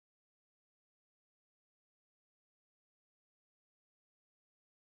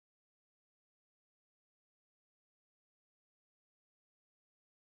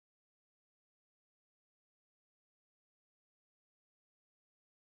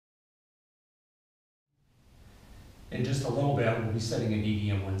In just a little bit, we'll be setting a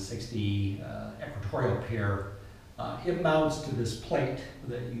DDM160 Equatorial pier. It mounts to this plate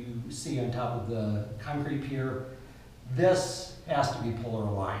that you see on top of the concrete pier. This has to be polar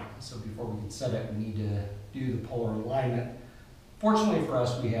aligned, so before we can set it, we need to do the polar alignment. Fortunately for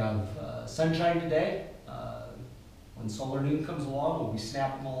us, we have sunshine today. When solar noon comes along, we'll be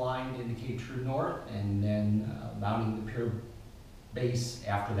snapping the line to indicate true north and then mounting the pier base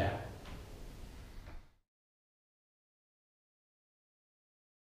after that.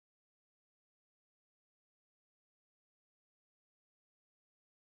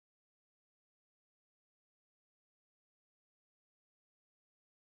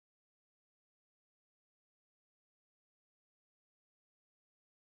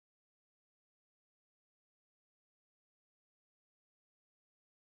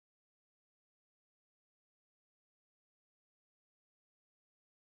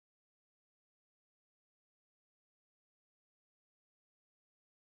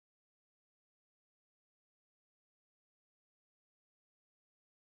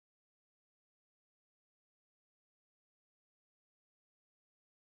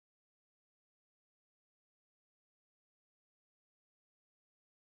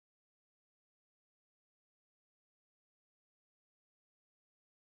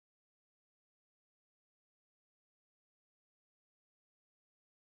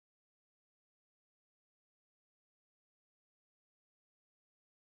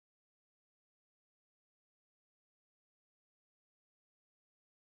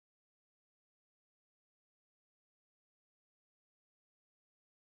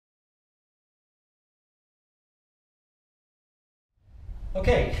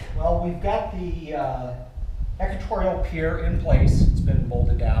 Okay, well, we've got the Equatorial pier in place. It's been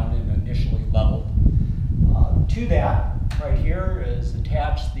bolted down and initially leveled. To that, right here, is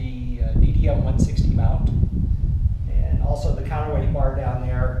attached the DDM160 mount, and also the counterweight bar down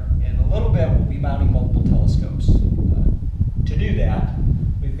there. In a little bit, we'll be mounting multiple telescopes. To do that,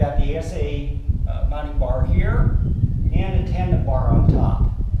 we've got the ASA mounting bar here and a tandem bar on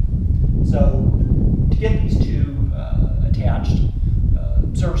top. So, to get these two attached,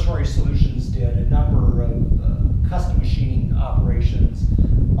 Observatory Solutions did a number of custom machining operations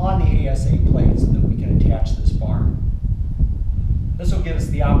on the ASA plates so that we can attach this bar. This will give us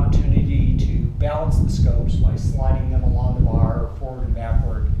the opportunity to balance the scopes by sliding them along the bar forward and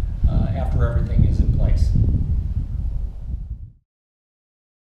backward after everything is in place.